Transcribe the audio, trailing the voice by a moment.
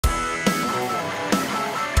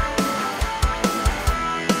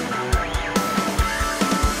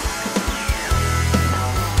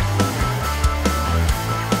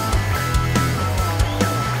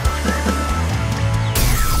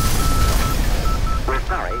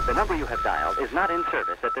The number you have dialed is not in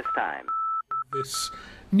service at this time. This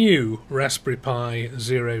new Raspberry Pi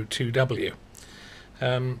 02W.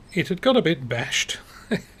 It had got a bit bashed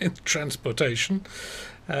in transportation.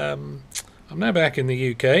 I'm now back in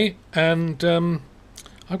the UK, and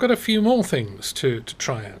I've got a few more things to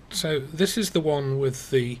try out. So this is the one with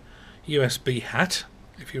the USB hat,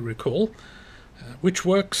 if you recall, which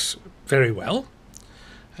works very well.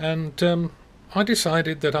 And I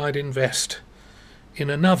decided that I'd invest in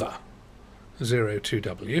another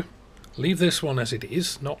 02W. Leave this one as it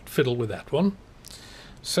is, not fiddle with that one.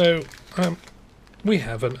 So we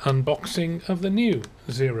have an unboxing of the new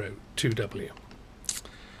 02W.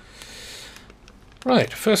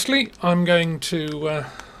 Right, firstly I'm going to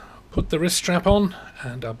put the wrist strap on,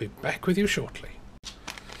 and I'll be back with you shortly.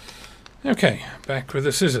 Okay, back with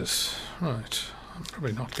the scissors. Right, I'm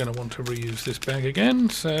probably not going to want to reuse this bag again,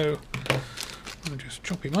 so I'll just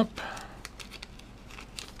chop him up.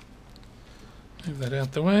 Move that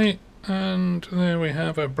out the way, and there we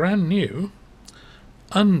have a brand new,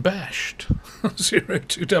 unbashed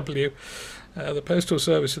 02W. The Postal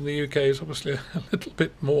Service in the UK is obviously a little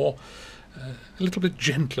bit more, a little bit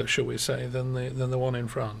gentler, shall we say, than the one in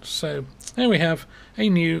France. So there we have a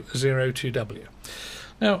new 02W.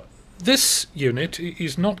 Now, this unit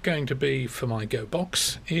is not going to be for my Go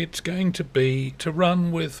box. It's going to be to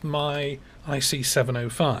run with my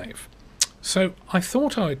IC705. So I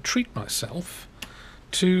thought I'd treat myself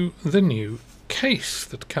to the new case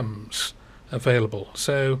that comes available.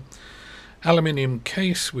 So aluminium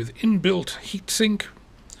case with inbuilt heatsink,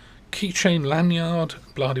 keychain lanyard,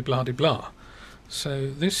 blah de blah de blah. So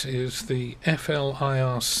this is the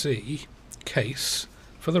FLIRC case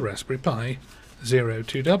for the Raspberry Pi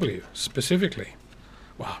 02W specifically.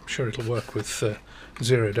 Well, I'm sure it'll work with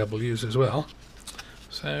 0Ws as well.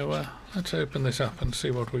 So let's open this up and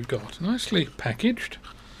see what we've got. Nicely packaged.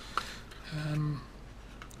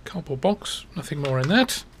 Cardboard box, nothing more in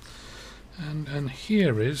that. And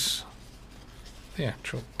here is the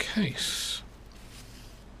actual case.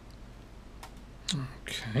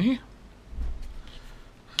 Okay.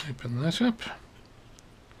 Open that up.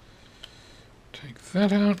 Take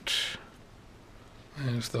that out.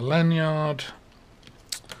 There's the lanyard.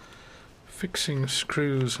 Fixing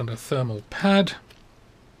screws and a thermal pad.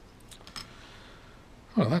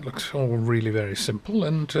 Well, that looks all really very simple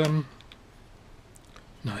and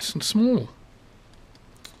nice and small.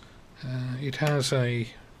 It has a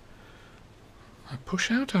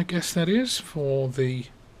push out, I guess that is, for the...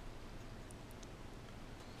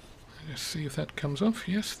 Let's see if that comes off.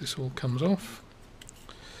 Yes, this all comes off.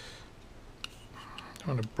 Don't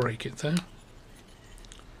want to break it there.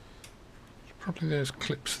 Probably those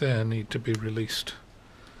clips there need to be released.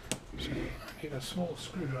 So I need a small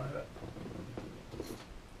screwdriver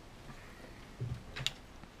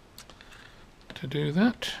to do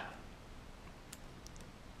that.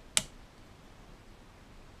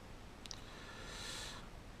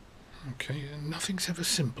 Okay, nothing's ever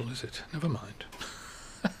simple, is it? Never mind.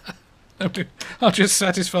 I'll just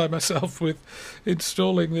satisfy myself with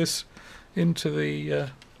installing this into the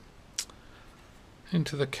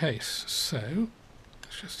case. So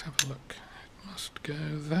let's just have a look. It must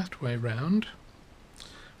go that way round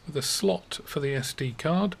with a slot for the SD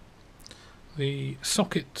card. The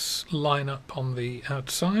sockets line up on the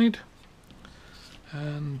outside,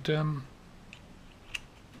 and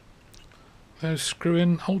those screw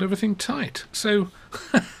in, hold everything tight. So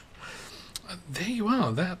there you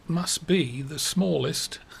are. That must be the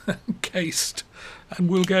smallest cased, and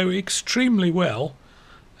will go extremely well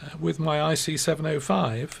with my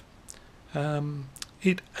IC705.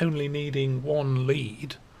 It only needing one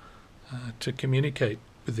lead to communicate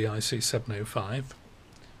with the IC705.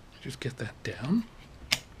 Just get that down.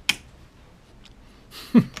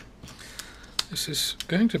 This is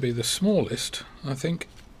going to be the smallest, I think,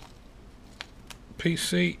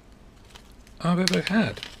 PC I've ever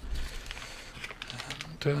had.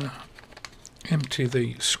 And empty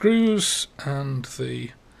the screws and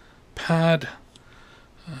the pad,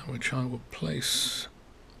 which I will place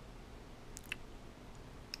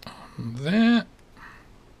on there.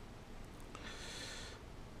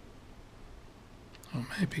 Or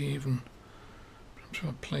maybe even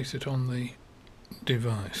try to place it on the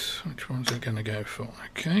device. Which one's it going to go for?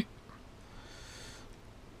 Okay.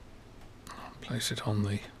 I'll place it on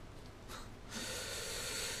the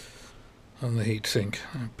heatsink.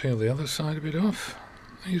 I'll peel the other side a bit off.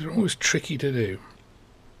 These are always tricky to do.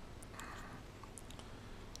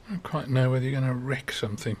 I don't quite know whether you're going to wreck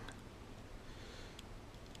something.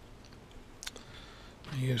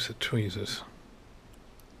 I use the tweezers.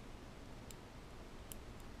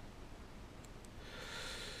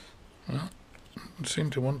 doesn't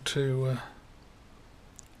seem to want to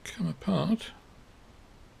come apart.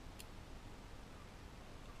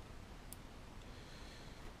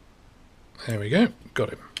 There we go,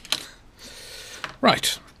 got him.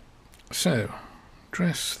 Right, so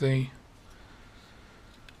dress the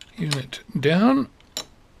unit down.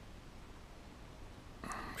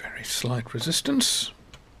 Very slight resistance.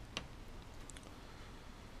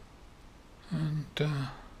 And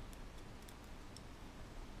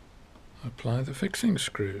apply the fixing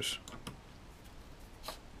screws.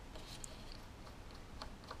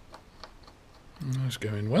 And that's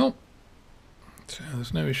going well. So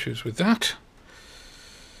there's no issues with that.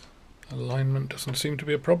 Alignment doesn't seem to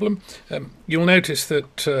be a problem. You'll notice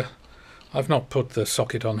that I've not put the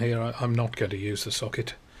socket on here. I'm not going to use the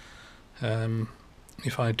socket.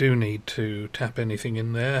 If I do need to tap anything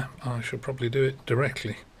in there, I shall probably do it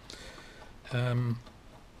directly.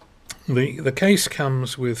 The case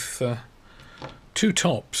comes with two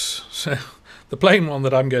tops, so the plain one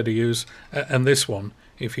that I'm going to use and this one,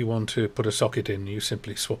 if you want to put a socket in, you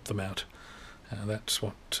simply swap them out. That's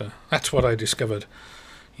what I discovered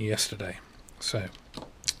yesterday. So,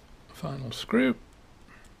 final screw.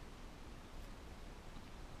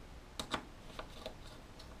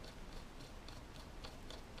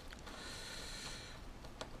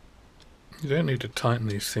 You don't need to tighten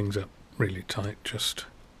these things up really tight, just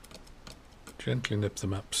gently nip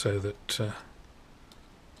them up so that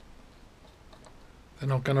they're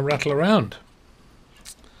not going to rattle around.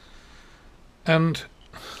 And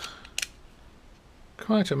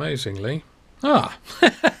quite amazingly,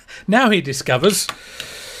 now he discovers.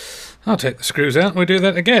 I'll take the screws out and we'll do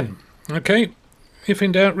that again. Okay, if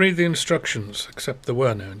in doubt, read the instructions, except there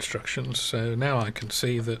were no instructions, so now I can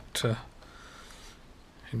see that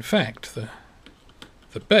in fact the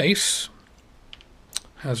base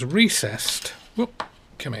has recessed,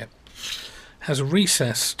 has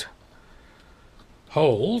recessed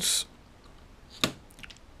holes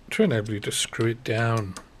to enable you to screw it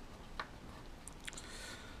down,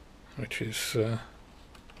 which is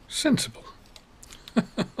sensible.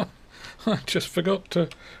 I just forgot to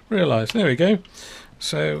realise. There we go.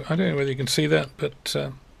 So I don't know whether you can see that, but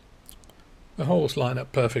the holes line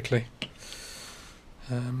up perfectly.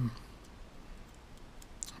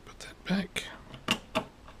 Put that back.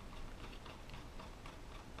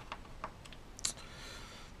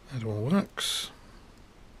 That all works.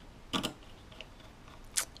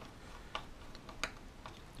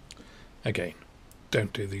 Again,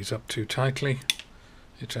 don't do these up too tightly.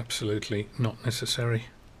 It's absolutely not necessary.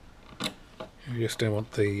 You just don't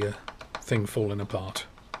want the thing falling apart.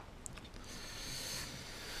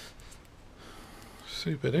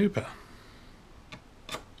 Super duper.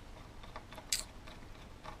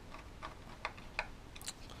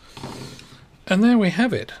 And there we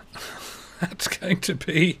have it. That's going to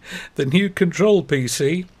be the new control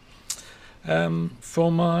PC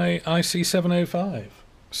for my IC705.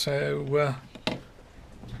 So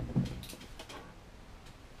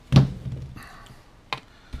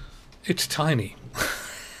it's tiny.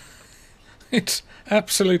 It's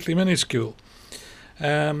absolutely minuscule.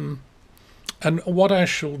 And what I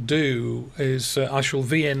shall do is I shall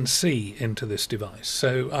VNC into this device.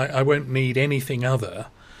 So I won't need anything other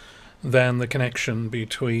than the connection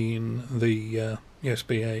between the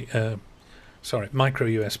micro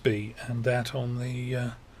USB and that on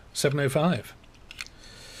the 705.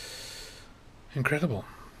 Incredible.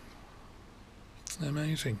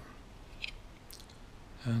 Amazing.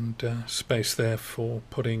 And space there for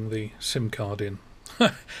putting the SIM card in.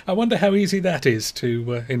 I wonder how easy that is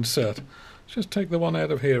to insert. Just take the one out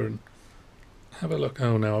of here and have a look.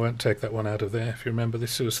 Oh no, I won't take that one out of there. If you remember,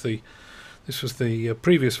 this was the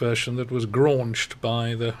previous version that was graunched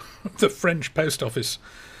by the the French post office.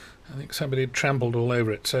 I think somebody had trampled all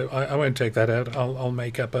over it, so I won't take that out. I'll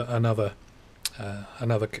make up another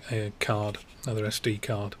card, another SD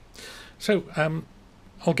card. So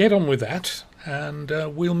I'll get on with that, and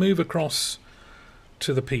we'll move across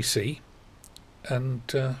to the PC and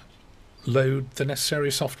load the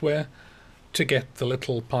necessary software to get the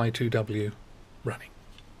little Pi 2W running.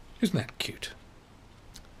 Isn't that cute?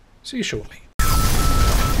 See you shortly.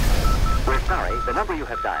 We're sorry, the number you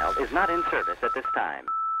have dialed is not in service at this time.